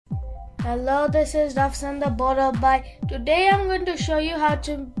Hello, this is Rafsanda Borabai. Today I'm going to show you how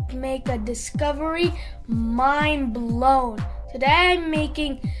to make a Discovery Mind Blown. Today I'm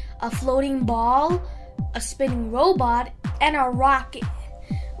making a floating ball, a spinning robot, and a rocket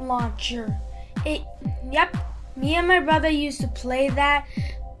launcher. Me and my brother used to play that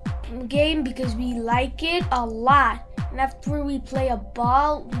game because we like it a lot. And after we play a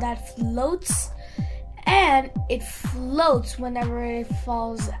ball that floats, and it floats whenever it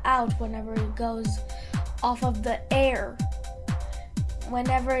falls out, whenever it goes off of the air.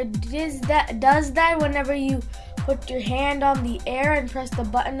 Whenever it does that, whenever you put your hand on the air and press the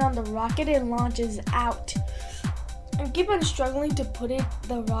button on the rocket, it launches out. I keep on struggling to put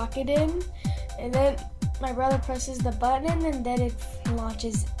the rocket in, and then my brother presses the button and then it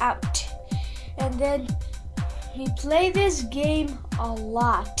launches out. And then we play this game a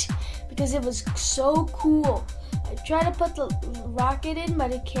lot because it was so cool. I tried to put the rocket in,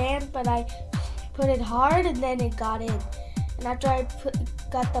 but it can't, but I put it hard and then it got in. And after I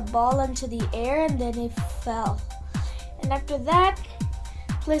got the ball into the air and then it fell. And after that,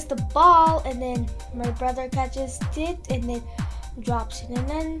 place the ball and then my brother catches it and then drops it. And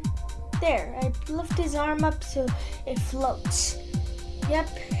then there, I lift his arm up so it floats. Yep,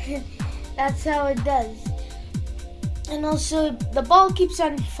 that's how it does. And also, the ball keeps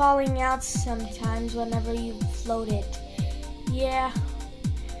on falling out sometimes whenever you float it. Yeah.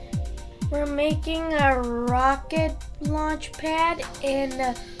 We're making a rocket launch pad and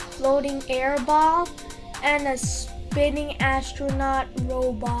a floating air ball and a spinning astronaut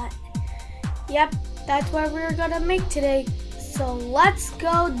robot. Yep, that's what we're gonna make today. So let's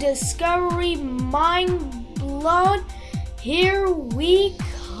go Discovery Mind Blown. Here we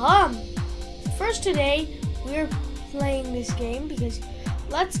come. First today, we're playing this game because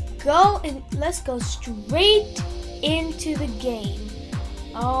let's go straight into the game.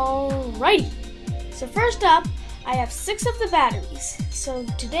 Alrighty. So first up, I have 6 of the batteries. So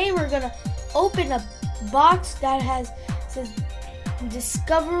today we're gonna open a box that says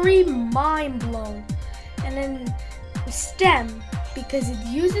Discovery Mind Blown, and then STEM because it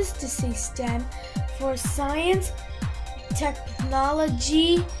uses to say STEM for science,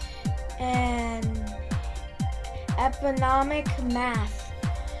 technology, and economic math.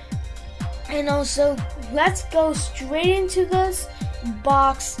 And also, let's go straight into this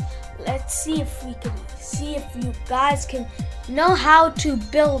box. Let's see if you guys can know how to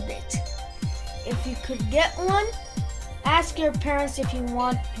build it. If you could get one, ask your parents if you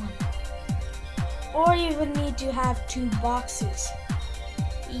want one. Or you would need to have 2 boxes.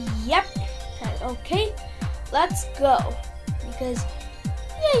 Yep. Okay, let's go. Because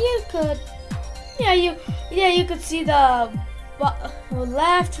you could see the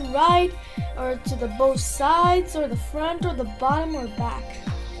left, right, or to the both sides, or the front, or the bottom, or back.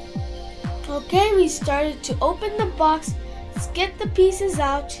 Okay, we started to open the box. Let's get the pieces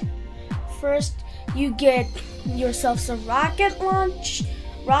out. First, you get yourself some rocket,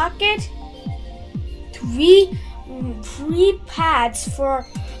 3 pads for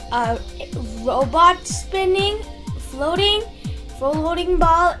a robot spinning, floating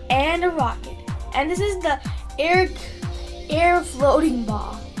ball, and a rocket. And this is the air floating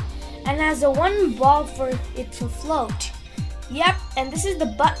ball, and has a 1 ball for it to float. Yep, and this is the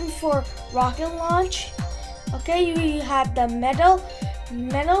button for rocket launch. Okay, you have the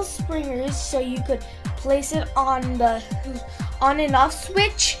metal springers so you could place it on the on and off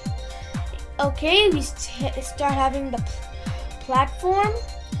switch. Okay, we start having the platform.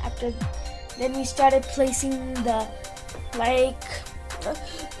 Then we started placing the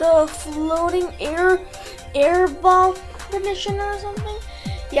floating air ball position or something.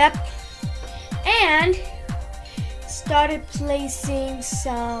 Yep. And started placing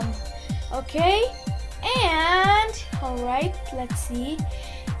some. Okay. And alright, let's see.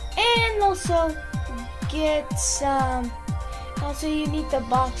 And also get some. Also, you need the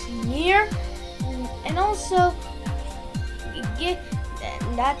box here. And also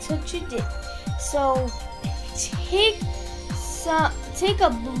that's what you did. So take a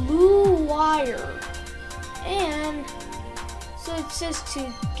blue wire, and so it says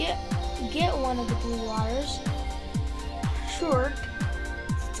to get one of the blue wires. Sure,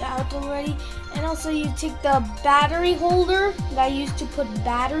 it's out already. And also you take the battery holder that I used to put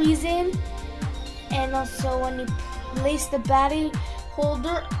batteries in, and also when you place the battery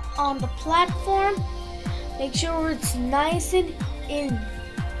holder on the platform, make sure it's nice and in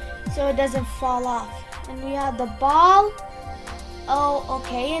so it doesn't fall off. And we have the ball.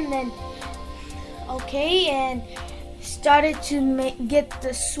 And started to get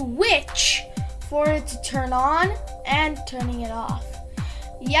the switch for it to turn on and turning it off.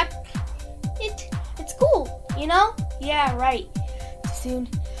 Yep, You know? Yeah, right. Soon.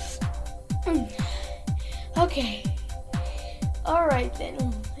 Okay. Alright then.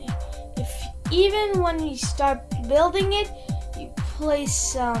 If even when you start building it, you place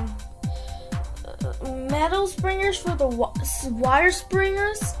some metal springers for the wire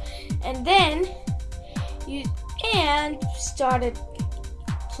springers, and then you started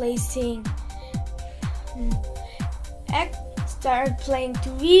placing started playing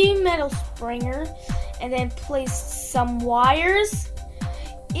 3 metal springers, and then place some wires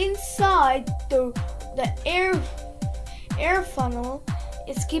inside the air funnel.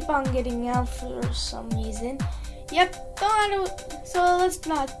 It's keep on getting out for some reason. Yep, so let's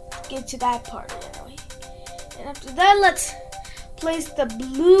not get to that part anyway. And after that, let's place the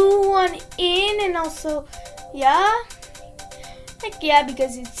blue one in, and also, yeah, heck yeah,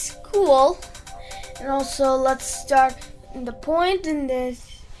 because it's cool. And also, let's start in the point, and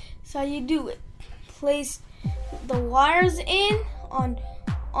this is how you do it. Place the wires in on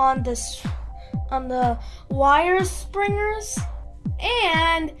the wire springers,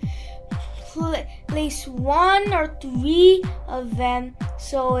 and place 1 or 3 of them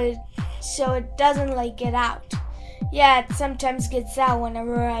so it doesn't like get out. Yeah, it sometimes gets out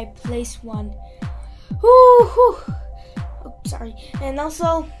whenever I place one. Oops, sorry. And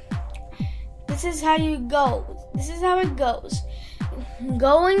also, this is how you go. This is how it goes.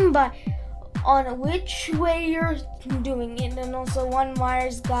 Going by on which way you're doing it, and also one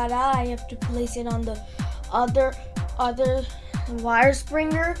wire's got out. I have to place it on the other wire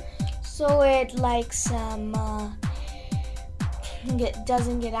springer, so it like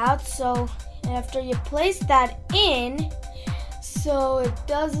doesn't get out. So after you place that in, so it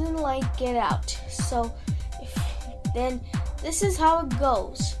doesn't like get out. So then this is how it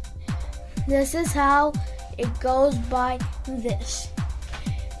goes. This is how it goes by this.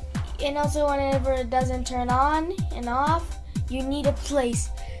 And also, whenever it doesn't turn on and off, you need to place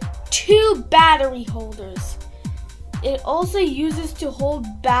 2 battery holders. It also uses to hold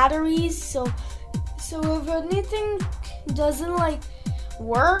batteries, so if anything doesn't like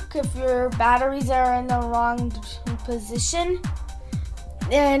work, if your batteries are in the wrong position,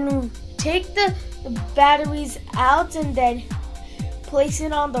 then take the batteries out and then place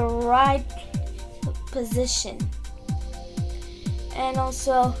it on the right position. And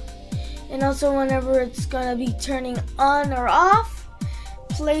also whenever it's gonna be turning on or off,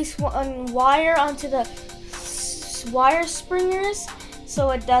 place one wire onto the wire springers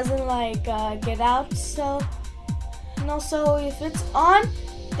so it doesn't like get out. So, and also if it's on,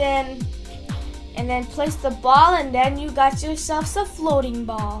 then place the ball, and then you got yourself a floating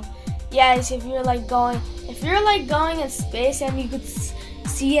ball. Yes, if you're like going in space, and you could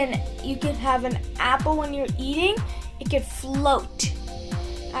you can have an apple when you're eating, it could float.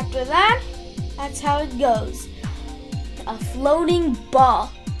 After that, that's how it goes. A floating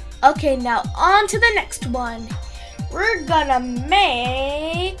ball. Okay, now on to the next one. We're gonna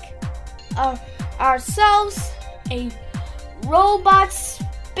make ourselves a robot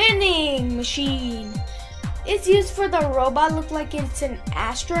spinning machine. It's used for the robot look like it's an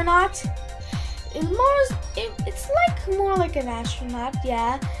astronaut. It's like more like an astronaut,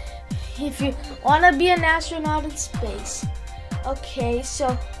 yeah. If you wanna be an astronaut in space. Okay,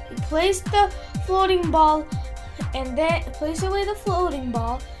 so you place the floating ball, and then place away the floating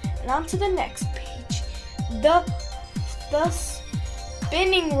ball, and on to the next page. The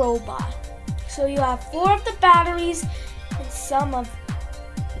spinning robot. So you have 4 of the batteries and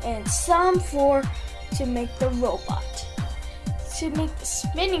some for to make the robot. To make the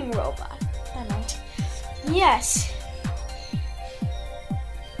spinning robot. I meant. Yes.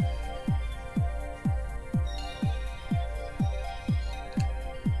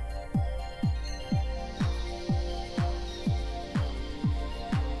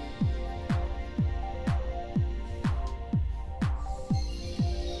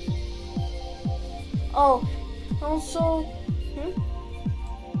 Oh, also,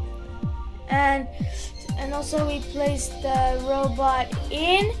 and also we place the robot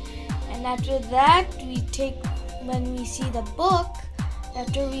in, and after that when we see the book,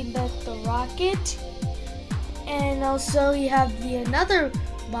 after we built the rocket, and also we have another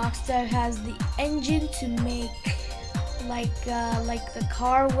box that has the engine to make like the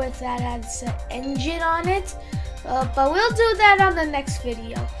car with that has an engine on it, but we'll do that on the next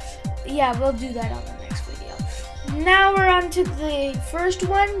video. Yeah, we'll do that on the next video. Now we're on to the first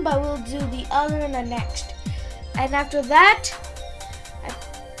one, but we'll do the other in the next. And after that, I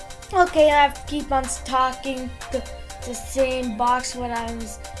have to keep on stocking the same box when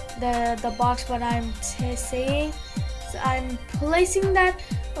the box what I'm saying. So I'm placing that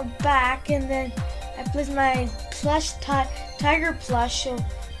back, and then I placed my plush tiger plush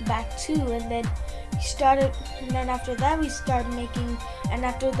back too, and then we started. And then after that, we started making. And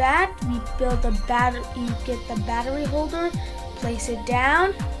after that, we build the battery. You get the battery holder, place it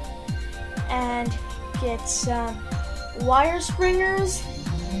down, and get some wire springers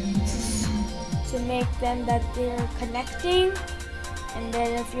to make them that they're connecting. And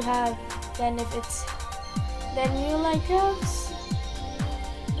then if you have, then you like us.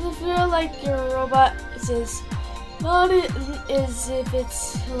 If you're like your robot is not is if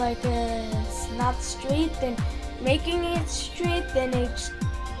it's like it's not straight, then making it straight, then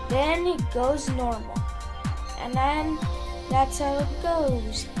it goes normal, and then that's how it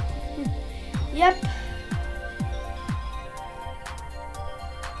goes. Yep.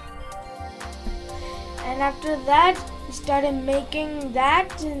 And after that, we started making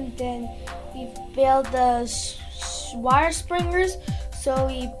that, and then we built the wire springers. So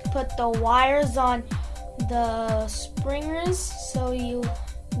we put the wires on the springers. So you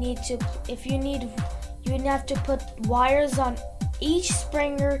have to put wires on each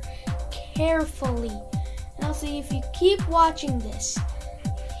springer carefully. And also, if you keep watching this,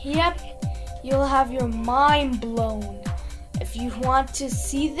 yep, you'll have your mind blown. If you want to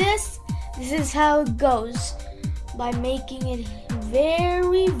see this is how it goes, by making it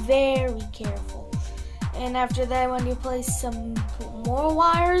very, very careful. And after that, when you place some more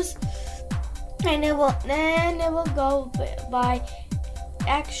wires, and it will go by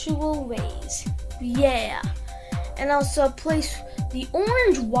actual ways. Yeah. And also place the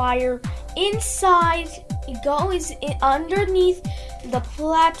orange wire inside. It goes underneath the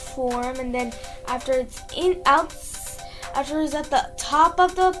platform, and then after it's at the top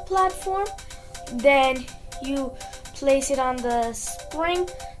of the platform, then you place it on the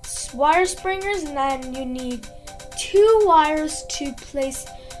wire springers, and then you need 2 wires to place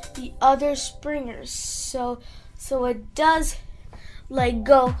the other springers, so it does like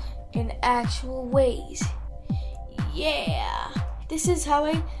go in actual ways. Yeah, this is how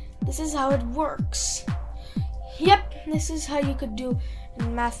it works. Yep, this is how you could do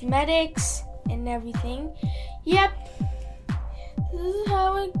mathematics and everything. Yep, this is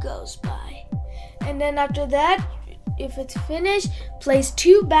how it goes by. And then after that, if it's finished, place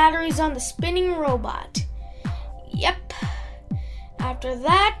 2 batteries on the spinning robot. Yep. After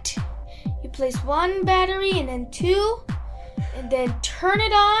that, you place 1 battery and then 2, and then turn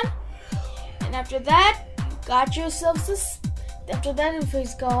it on. And after that, you got yourself after that, if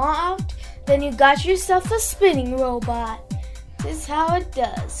it's go out, then you got yourself a spinning robot. This is how it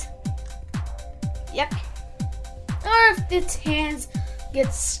does. Yep. Or if its hands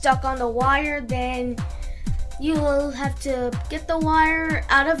get stuck on the wire, then you will have to get the wire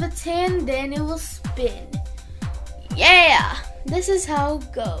out of its hand, then it will spin. Yeah, this is how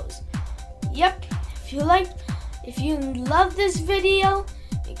it goes. Yep, if you love this video,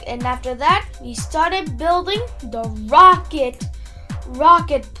 and after that, we started building the rocket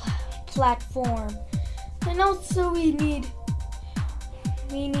platform. And also we need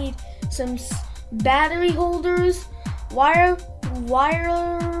some battery holders, wire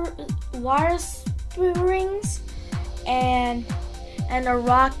springs, and a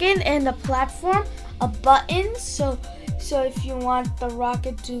rocket, and a platform, a button, so if you want the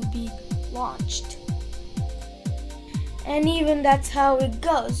rocket to be launched. And even that's how it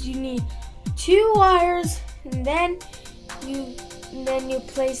goes. You need 2 wires, and then you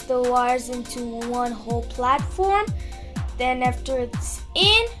place the wires into one whole platform. Then after it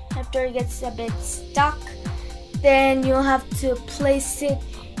gets a bit stuck, then you'll have to place it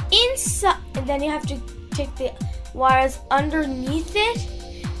inside, and then you have to take the wires underneath it,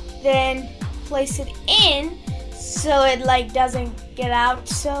 then place it in so it like doesn't get out.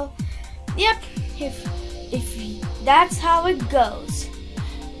 So yep, if that's how it goes.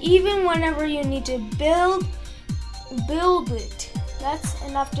 Even whenever you need to build it.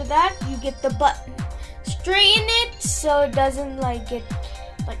 And after that, you get the button. Straighten it so it doesn't like get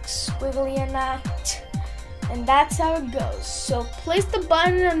like squiggly and that. And that's how it goes. So place the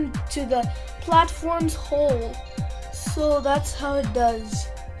button onto the platform's hole. So that's how it does.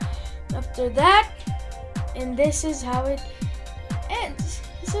 After that, and this is how it ends.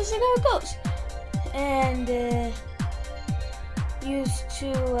 This is how it goes. And used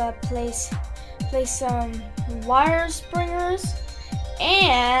to place some wire springers,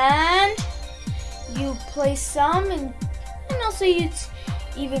 and you place some, and also it's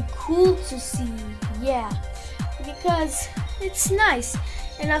even cool to see. Yeah, because it's nice.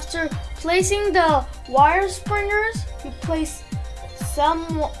 And after placing the wire springers, you place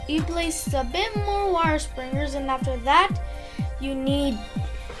a bit more wire springers, and after that you need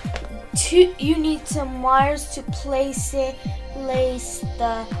you need some wires to place the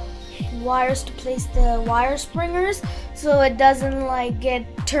wire springers, so it doesn't like get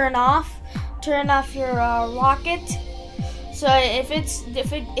turn off your rocket. So if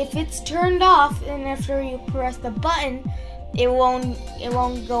it's turned off, and after you press the button, it won't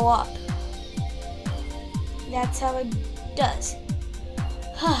go up. That's how it does.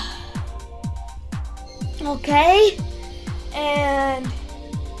 Okay, and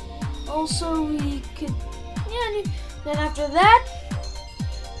also we could, then after that,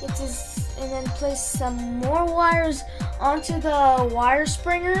 and then place some more wires onto the wire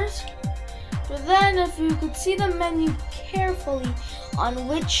springers. But then, if you could see the menu carefully on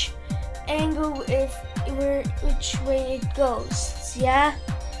which angle, which way it goes, yeah.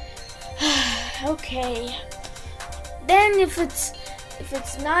 Okay. Then if it's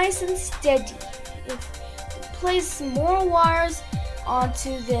nice and steady, place more wires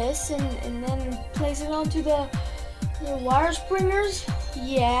onto this, and then place it onto the wire springers,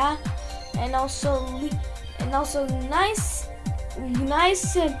 yeah, and also nice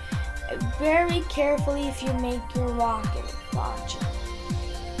and very carefully if you make your rocket launcher.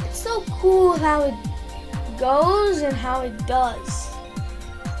 It's so cool how it goes and how it does.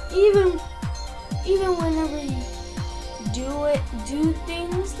 Even whenever you do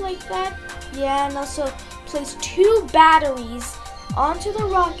things like that, yeah, and also place 2 batteries onto the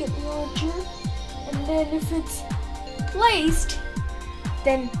rocket launcher, and then if it's placed,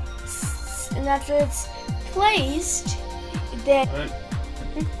 and after it's placed, then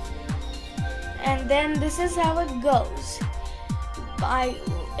this is how it goes.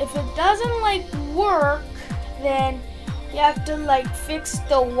 If it doesn't work, then you have to fix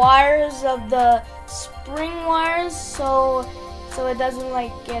the wires of the spring wires so it doesn't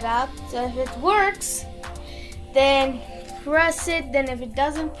get out. So if it works, then press it. Then if it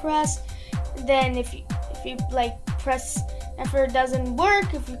doesn't press, then if you press, after it doesn't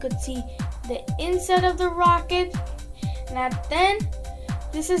work, if you could see the inside of the rocket, then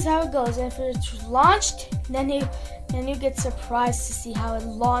this is how it goes. If it's launched, then you get surprised to see how it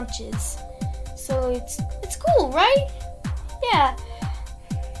launches. So it's cool, right? Yeah.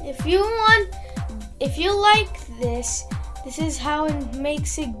 If you like this is how it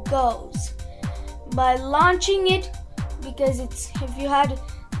makes it goes. By launching it, because if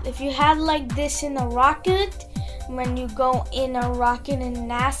you had like this in a rocket, when you go in a rocket in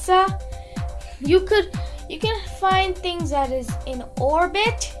NASA, you can find things that is in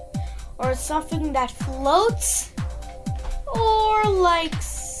orbit, or something that floats, or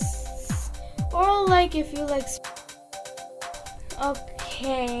if you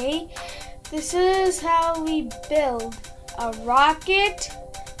okay, this is how we build a rocket,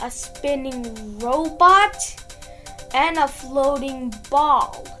 a spinning robot, and a floating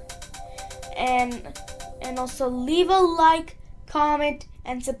ball. And also leave a like, comment,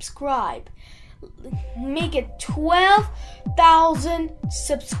 and subscribe. Make it 12,000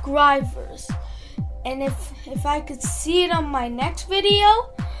 subscribers. And if I could see it on my next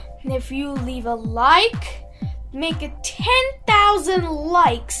video, and if you leave a like, make it 10,000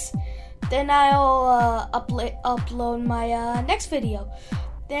 likes, then I'll upload my next video.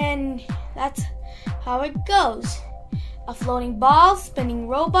 Then that's how it goes. A floating ball, spinning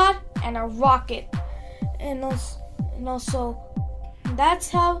robot, and a rocket. And also that's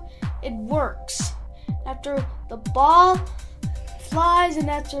how it works. After the ball flies and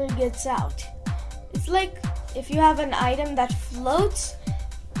after it gets out. It's like if you have an item that floats,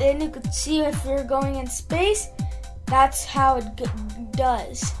 then you could see if you're going in space. That's how it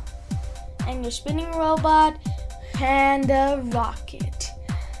does. And your spinning robot and a rocket.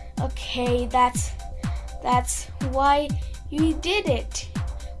 Okay, that's why we did it.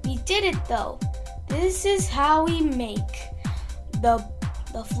 We did it though. This is how we make the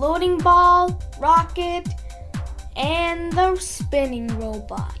floating ball, rocket, and the spinning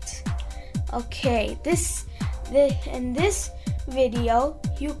robot. Okay, in this video,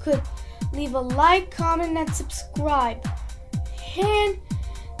 you could leave a like, comment, and subscribe,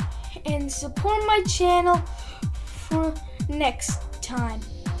 and support my channel for next time.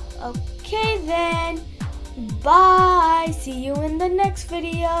 Okay then, bye. See you in the next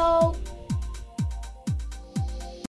video.